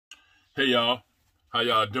Hey y'all, how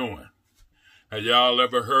y'all doing? Have y'all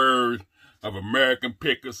ever heard of American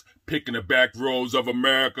pickers picking the back roads of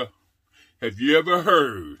America? Have you ever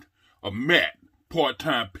heard of Matt,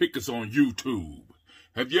 part-time pickers on YouTube?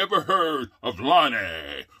 Have you ever heard of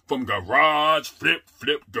Lonnie from Garage, Flip,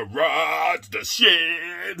 Garage, the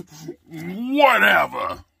Shed,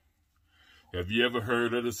 whatever? Have you ever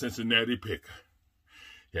heard of the Cincinnati picker?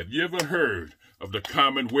 Have you ever heard of the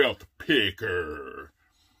Commonwealth picker?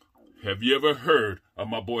 Have you ever heard of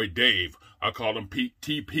my boy Dave? I call him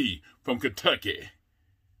TP from Kentucky.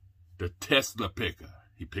 The Tesla picker.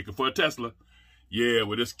 He picking for a Tesla. Yeah,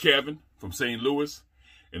 well, this Kevin from St. Louis.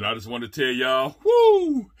 And I just want to tell y'all,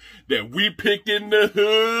 woo, that we pick in the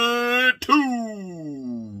hood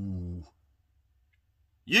too.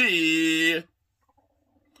 Yeah.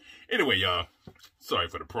 Anyway, y'all, sorry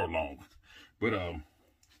for the prolong. But,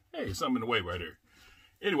 hey, something in the way right here.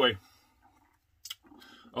 Anyway,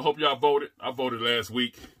 I hope y'all voted. I voted last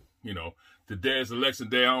week. You know, today is election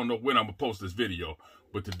day. I don't know when I'm going to post this video,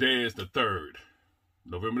 but today is the 3rd,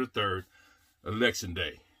 November the 3rd, election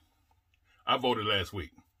day. I voted last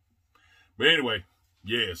week. But anyway,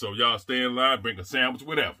 yeah, so y'all stay in line, bring a sandwich,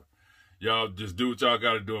 whatever. Y'all just do what y'all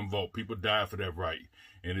got to do and vote. People die for that right.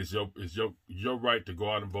 And it's your right to go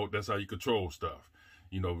out and vote. That's how you control stuff.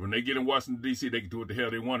 You know, when they get in Washington, D.C., they can do what the hell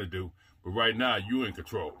they want to do. But right now, you in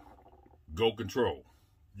control. Go control.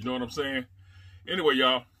 You know what I'm saying? Anyway,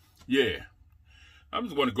 y'all, yeah. I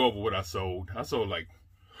just want to go over what I sold. I sold like,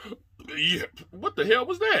 yeah, what the hell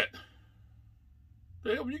was that?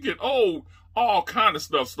 The hell, you get old, all kind of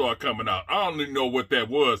stuff start coming out. I don't even know what that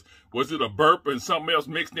was. Was it a burp and something else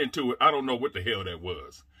mixed into it? I don't know what the hell that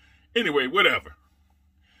was. Anyway, whatever.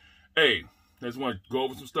 Hey, I just want to go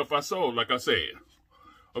over some stuff I sold, like I said.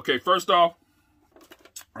 Okay, first off,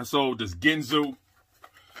 I sold this Ginsu.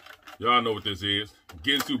 Y'all know what this is.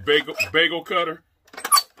 Ginsu bagel cutter.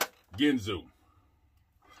 Ginsu.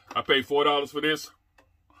 I paid $4 for this.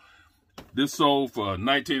 This sold for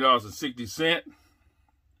 $19.60.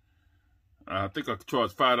 I think I could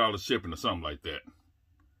charge $5 shipping or something like that.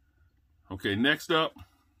 Okay, next up,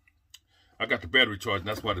 I got the battery charging.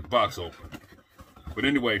 That's why the box open. But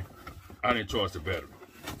anyway, I didn't charge the battery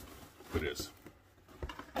for this.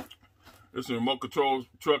 This is a remote control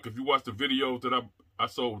truck. If you watch the videos that I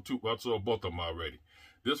sold both of them already.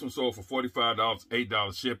 This one sold for $45,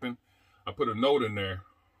 $8 shipping. I put a note in there.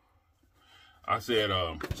 I said,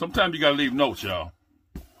 sometimes you gotta leave notes, y'all.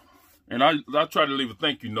 And I try to leave a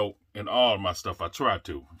thank you note in all of my stuff. I try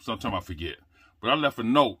to. Sometimes I forget. But I left a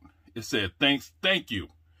note. It said, thank you.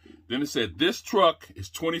 Then it said, this truck is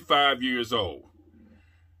 25 years old.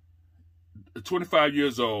 25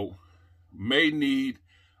 years old, may need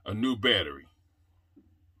a new battery.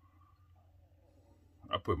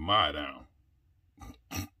 I put my down.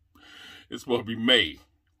 It's supposed to be May.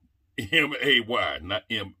 M-A-Y, not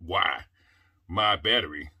M-Y. My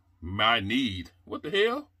battery. My need. What the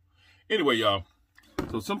hell? Anyway, y'all.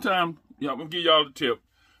 So sometime, I'm going to give y'all a tip.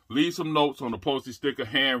 Leave some notes on the postage sticker,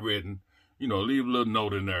 handwritten. You know, leave a little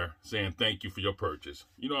note in there saying thank you for your purchase.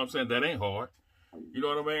 You know what I'm saying? That ain't hard. You know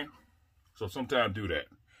what I mean? So sometime do that.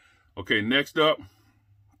 Okay, next up.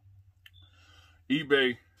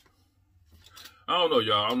 eBay. I don't know,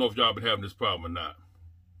 y'all. I don't know if y'all been having this problem or not.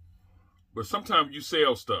 But sometimes you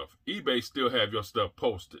sell stuff. eBay still have your stuff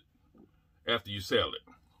posted after you sell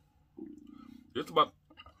it. It's about,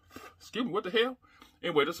 excuse me, what the hell?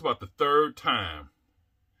 Anyway, this is about the 3rd time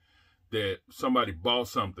that somebody bought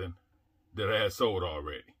something that I had sold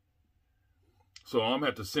already. So I'm going to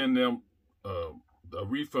have to send them a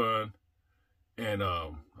refund, and I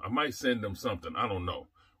might send them something. I don't know.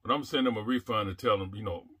 But I'm going to send them a refund and tell them, you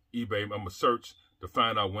know, eBay, I'm going to search to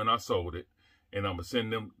find out when I sold it. And I'm going to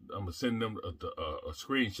send them a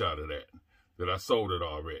screenshot of that I sold it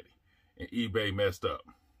already. And eBay messed up.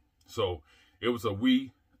 So it was a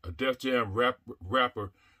Def Jam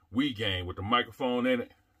rapper Wii game with the microphone in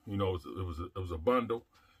it. You know, it was a bundle.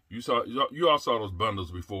 You all saw those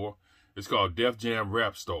bundles before. It's called Def Jam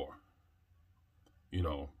Rap Store. You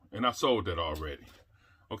know, and I sold that already.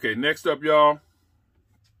 Okay, next up, y'all.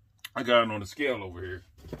 I got it on the scale over here.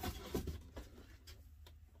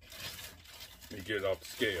 Let me get it off the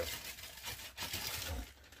scale.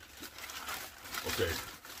 Okay.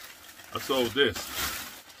 I sold this.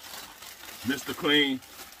 Mr. Clean.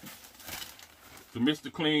 The Mr.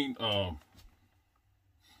 Clean,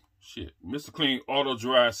 Mr. Clean Auto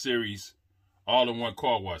Dry Series all-in-one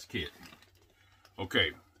car wash kit.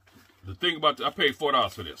 Okay. The thing about I paid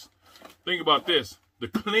 $4 for this. Think about this. The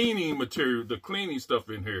cleaning material, the cleaning stuff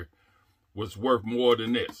in here was worth more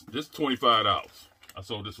than this. This is $25. I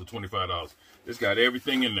sold this for $25. It's got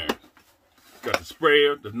everything in there. got the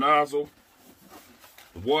sprayer, the nozzle,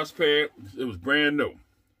 the wash pad. It was brand new.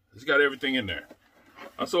 It's got everything in there.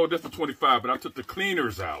 I sold this for $25, but I took the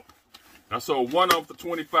cleaners out. I sold one of them for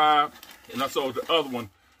 $25, and I sold the other one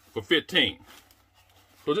for $15.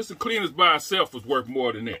 So just the cleaners by itself was worth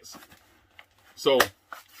more than this. So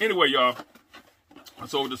anyway, y'all, I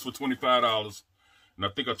sold this for $25, and I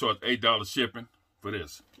think I charged $8 shipping for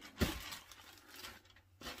this.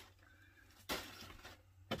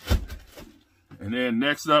 And then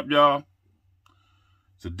next up, y'all,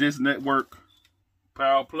 it's a Disc Network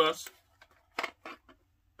Power Plus.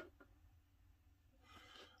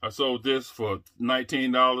 I sold this for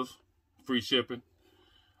 $19, free shipping.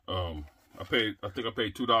 I think I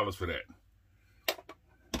paid $2 for that.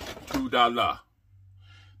 $2.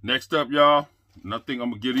 Next up, y'all, and I think I'm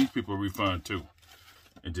gonna give these people a refund too,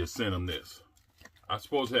 and just send them this. I'm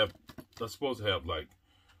supposed to have like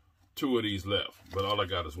 2 of these left, but all I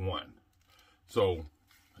got is 1. So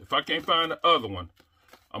if I can't find the other one,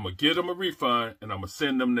 I'm gonna give them a refund and I'm gonna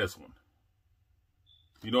send them this one.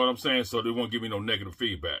 You know what I'm saying? So they won't give me no negative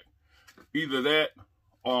feedback. Either that,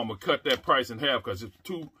 or I'm gonna cut that price in half, because it's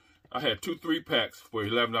I had 2 3-packs for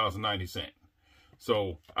 $11.90.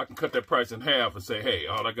 So I can cut that price in half and say, hey,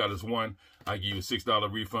 all I got is 1. I give you a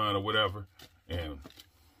 $6 refund or whatever, and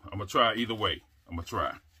I'm gonna try either way. I'm gonna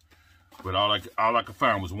try, but all I could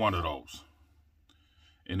find was 1 of those,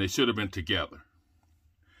 and they should have been together.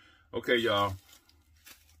 Okay, y'all.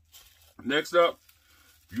 Next up,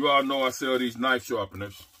 you all know I sell these knife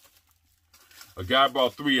sharpeners. A guy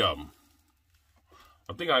bought 3 of them.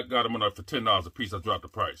 I think I got them enough for $10 a piece. I dropped the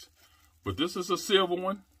price. But this is a silver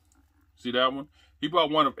one. See that one? He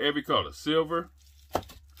bought one of every color. Silver,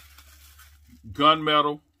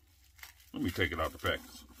 gunmetal. Let me take it out the package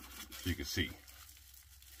so you can see.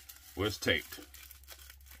 Well, it's taped.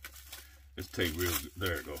 It's taped real good.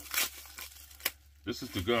 There it goes. This is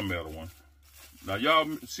the gunmetal one. Now, y'all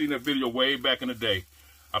seen that video way back in the day.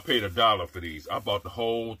 I paid $1 for these. I bought the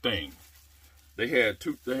whole thing. They had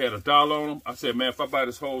 $1 on them. I said, man, if I buy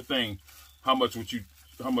this whole thing, how much would you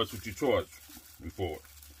charge me for it?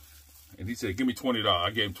 And he said, give me $20.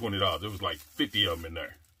 I gave him $20. There was like 50 of them in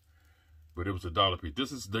there, but it was $1 a piece.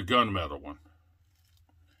 This is the gunmetal one,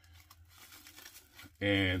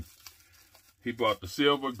 and he bought the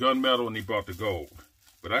silver, gunmetal, and he bought the gold.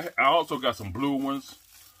 But I also got some blue ones.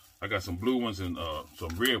 I got some blue ones and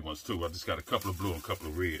some red ones too. I just got a couple of blue and a couple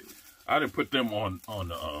of red. I didn't put them on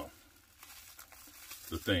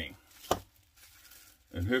the thing.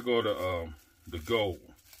 And here go the gold.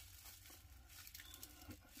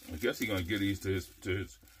 I guess he's gonna give these to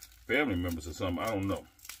his family members or something. I don't know.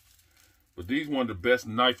 But these one of the best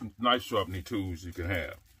knife sharpening tools you can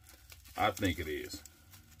have. I think it is.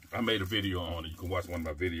 I made a video on it. You can watch one of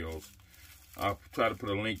my videos. I'll try to put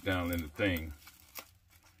a link down in the thing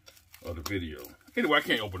of the video. Anyway, I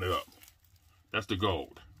can't open it up. That's the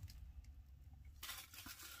gold.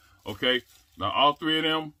 Okay, now all 3 of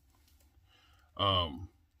them,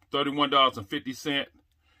 $31.50,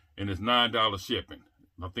 and it's $9 shipping.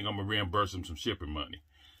 I think I'm gonna reimburse them some shipping money,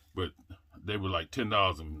 but they were like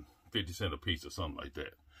 $10.50 a piece or something like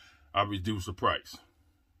that. I reduced the price.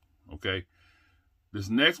 Okay, this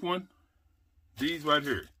next one, these right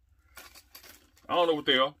here, I don't know what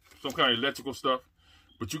they are, some kind of electrical stuff,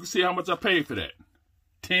 but you can see how much I paid for that.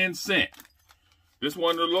 10 cents. This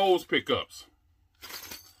one of the Lowe's pickups.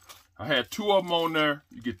 I had 2 of them on there.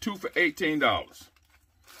 You get 2 for $18.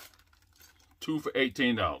 2 for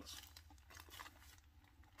 $18.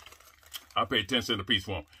 I paid 10 cents a piece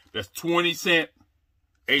for them. That's 20 cents,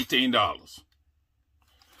 $18.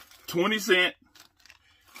 20 cents,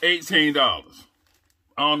 $18.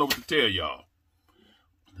 I don't know what to tell y'all.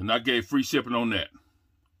 And I gave free shipping on that.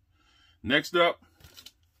 Next up,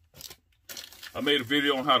 I made a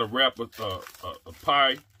video on how to wrap a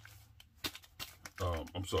pie.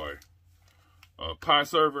 Pie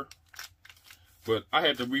server. But I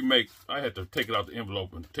had to take it out the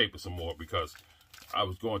envelope and tape it some more because I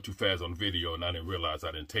was going too fast on the video and I didn't realize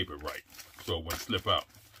I didn't tape it right. So it wouldn't slip out.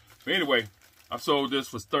 But anyway, I sold this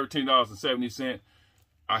for $13.70.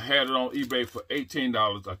 I had it on eBay for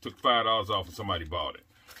 $18. I took $5 off and somebody bought it.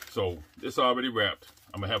 So it's already wrapped.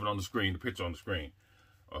 I'm gonna have it on the screen, the picture on the screen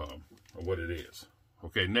of what it is.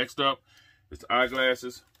 Okay, next up is the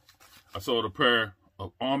eyeglasses. I sold a pair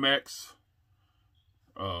of Armax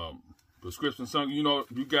prescription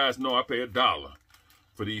sunglasses. You guys know I pay $1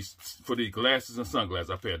 for these glasses and sunglasses.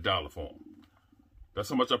 I pay $1 for them. That's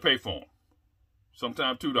how much I pay for them.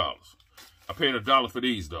 Sometimes $2. I paid $1 for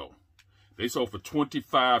these though. They sold for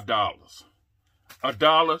 $25.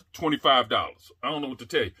 $1, $25. I don't know what to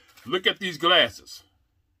tell you. Look at these glasses.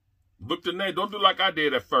 Look the name. Don't do like I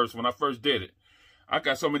did at first when I first did it. I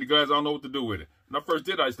got so many glasses, I don't know what to do with it. When I first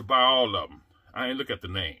did it, I used to buy all of them. I ain't look at the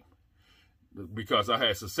name because I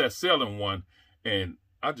had success selling one, and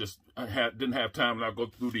I didn't have time when I go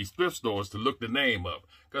through these thrift stores to look the name up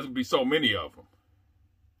because there'd be so many of them.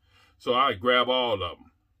 So I grab all of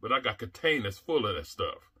them, but I got containers full of that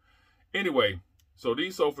stuff. Anyway, so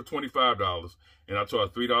these sold for $25, and I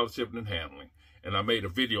charged $3 shipping and handling. And I made a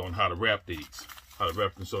video on how to wrap these, how to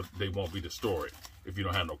wrap them so they won't be destroyed if you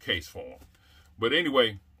don't have no case for them. But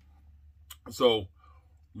anyway, so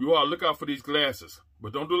you all look out for these glasses,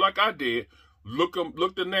 but don't do like I did. Look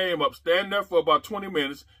the name up. Stand there for about 20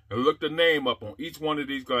 minutes and look the name up on each one of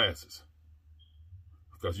these glasses,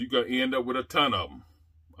 because you're gonna end up with a ton of them.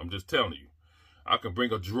 I'm just telling you. I can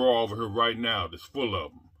bring a drawer over here right now that's full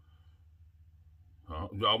of them.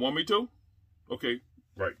 Y'all want me to? Okay,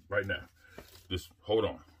 right now. Just hold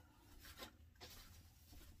on.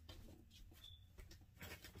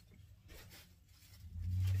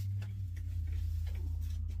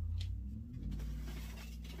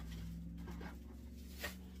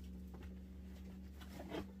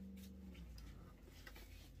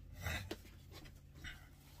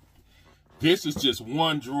 This is just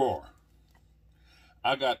one drawer.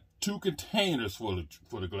 I got 2 containers full of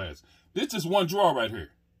the glass. This is one drawer right here.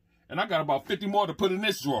 And I got about 50 more to put in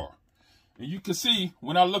this drawer. And you can see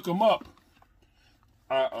when I look them up,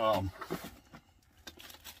 I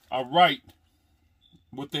write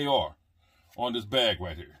what they are on this bag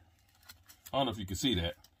right here. I don't know if you can see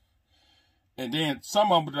that. And then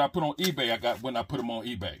some of them that I put on eBay, I got when I put them on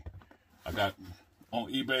eBay. I got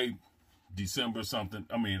on eBay December something,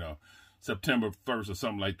 September 1st or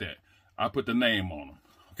something like that. I put the name on them,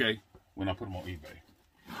 okay, when I put them on eBay.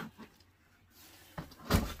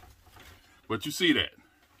 But you see that.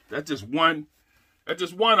 That's just one of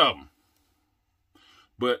them.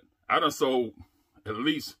 But I done sold at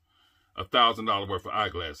least $1,000 worth of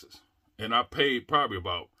eyeglasses. And I paid probably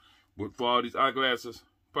about, for all these eyeglasses,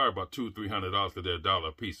 probably about $200 or $300 because they're $1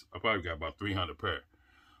 a piece. I probably got about 300 pair.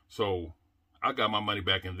 So I got my money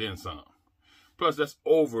back and then some. Plus that's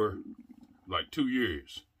over like 2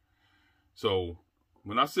 years. So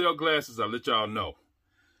when I sell glasses, I let y'all know.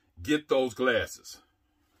 Get those glasses.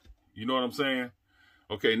 You know what I'm saying?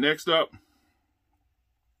 Okay, next up.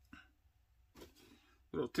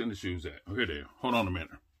 Where those tennis shoes at? Oh, here they are. Hold on a minute.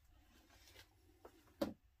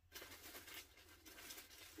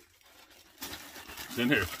 Then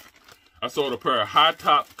here, I sold a pair of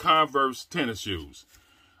high-top Converse tennis shoes.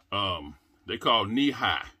 They call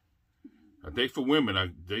knee-high. They for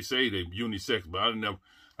women. They say they unisex, but I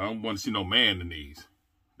don't want to see no man in these.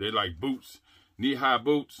 They like boots, knee-high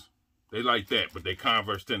boots. They like that, but they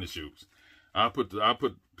Converse tennis shoes. I'll put it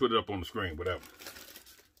up on the screen, whatever.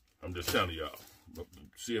 I'm just telling y'all.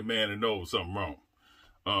 See a man that knows something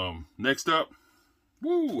wrong. Next up,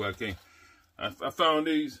 woo! I found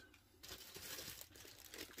these.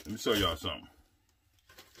 Let me show y'all something.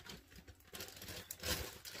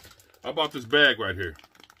 I bought this bag right here.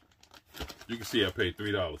 You can see I paid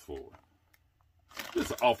 $3 for it. This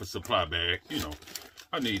is an office supply bag. You know,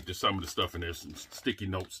 I need just some of the stuff in there, some sticky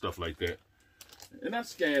notes, stuff like that. And I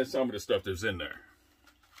scanned some of the stuff that's in there.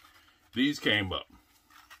 These came up.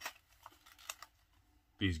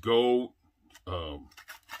 These gold,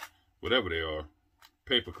 whatever they are,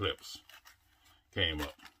 paper clips came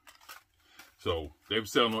up. So they were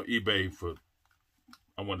selling on eBay for,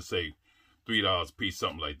 I want to say, $3 a piece,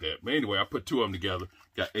 something like that. But anyway, I put 2 of them together,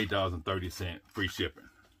 got $8.30 free shipping.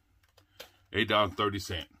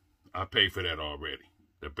 $8.30. I paid for that already.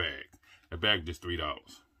 The bag. The bag just $3.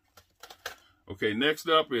 Okay, next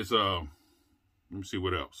up is let me see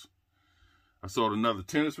what else. I sold another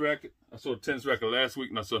tennis racket. I sold a tennis racket last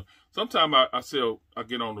week, and I saw sometime I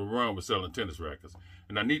get on the run with selling tennis rackets,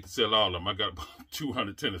 and I need to sell all of them. I got about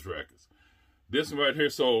 200 tennis rackets. This one right here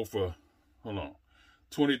sold for, hold on,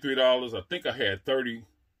 $23. I think I had 30. I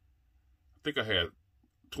think I had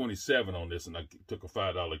 27 on this, and I took a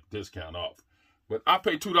 $5 discount off. But I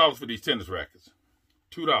paid $2 for these tennis rackets.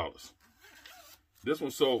 $2. This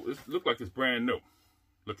one sold. It looked like it's brand new.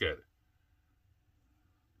 Look at it.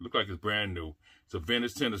 Look like it's brand new. It's a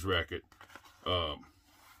vintage tennis racket. I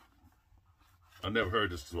never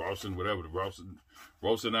heard this Rawson, whatever,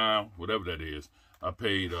 Rawson Isle, whatever that is. I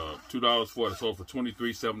paid $2 for it. It sold for $23,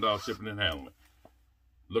 $7 shipping and handling.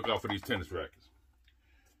 Look out for these tennis rackets.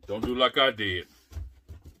 Don't do like I did.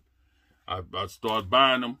 I started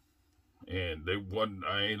buying them, and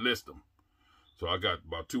I ain't list them. So I got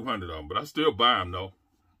about 200 of them, but I still buy them though.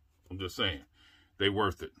 I'm just saying, they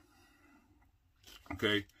worth it.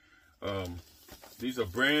 Okay, these are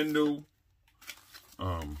brand new.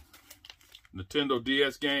 Nintendo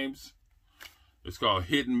DS games. It's called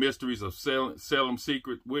Hidden Mysteries of Salem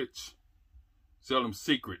Secrets Witch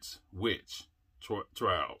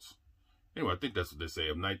Trials. Anyway, I think that's what they say,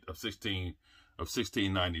 of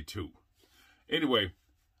 1692. Anyway,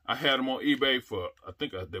 I had them on eBay for, I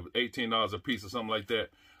think they were $18 a piece or something like that.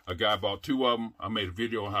 A guy bought 2 of them. I made a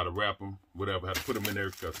video on how to wrap them, whatever, how to put them in there,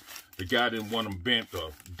 because the guy didn't want them bent or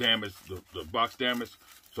damaged, the box damaged.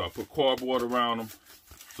 So I put cardboard around them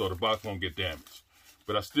so the box won't get damaged.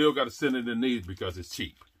 But I still got to send it in these because it's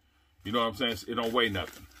cheap. You know what I'm saying? It don't weigh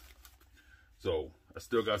nothing. So I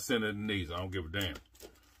still got to send it in these. I don't give a damn.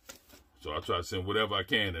 So I try to send whatever I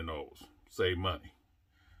can in those. Save money.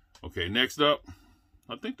 Okay, next up,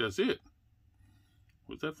 I think that's it.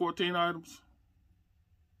 Was that 14 items?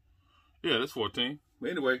 Yeah, that's 14.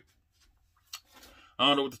 Anyway, I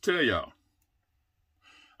don't know what to tell y'all.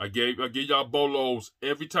 I give y'all bolos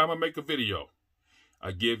every time I make a video.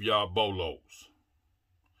 I give y'all bolos.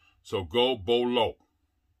 So go bolo.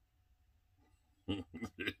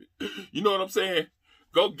 You know what I'm saying?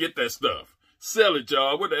 Go get that stuff. Sell it,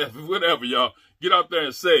 y'all. Whatever, y'all. Get out there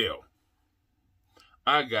and sell.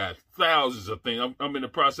 I got thousands of things. I'm in the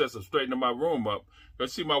process of straightening my room up. I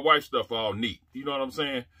see my wife's stuff all neat. You know what I'm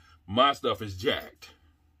saying? My stuff is jacked.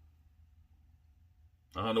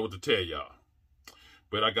 I don't know what to tell y'all.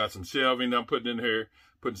 But I got some shelving I'm putting in here,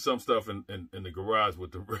 putting some stuff in the garage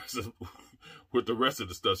with the rest of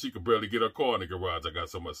the stuff. She could barely get her car in the garage. I got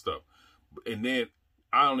so much stuff. And then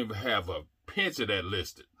I don't even have a pinch of that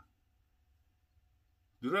listed.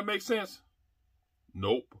 Does that make sense?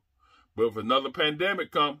 Nope. But if another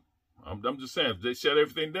pandemic come, I'm just saying, if they shut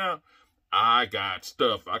everything down, I got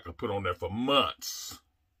stuff I can put on there for months.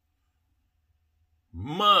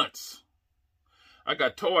 Months. I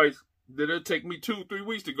got toys that it'll take me 2-3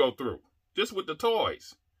 weeks to go through. Just with the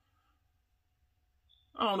toys.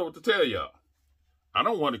 I don't know what to tell y'all. I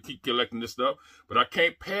don't want to keep collecting this stuff, but I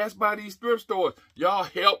can't pass by these thrift stores. Y'all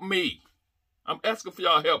help me. I'm asking for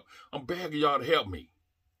y'all help. I'm begging y'all to help me.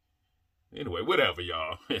 Anyway, whatever,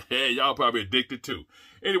 y'all. Y'all probably addicted too.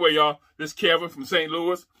 Anyway, y'all, this is Kevin from St.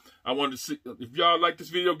 Louis. I wanted to see, if y'all like this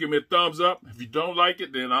video, give me a thumbs up. If you don't like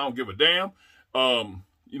it, then I don't give a damn.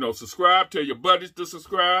 You know, subscribe. Tell your buddies to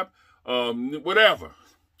subscribe. Whatever.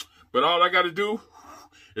 But all I got to do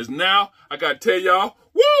is now I got to tell y'all,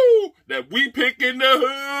 woo, that we pick in the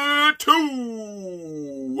hood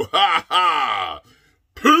too. Ha ha.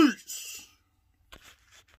 Peace.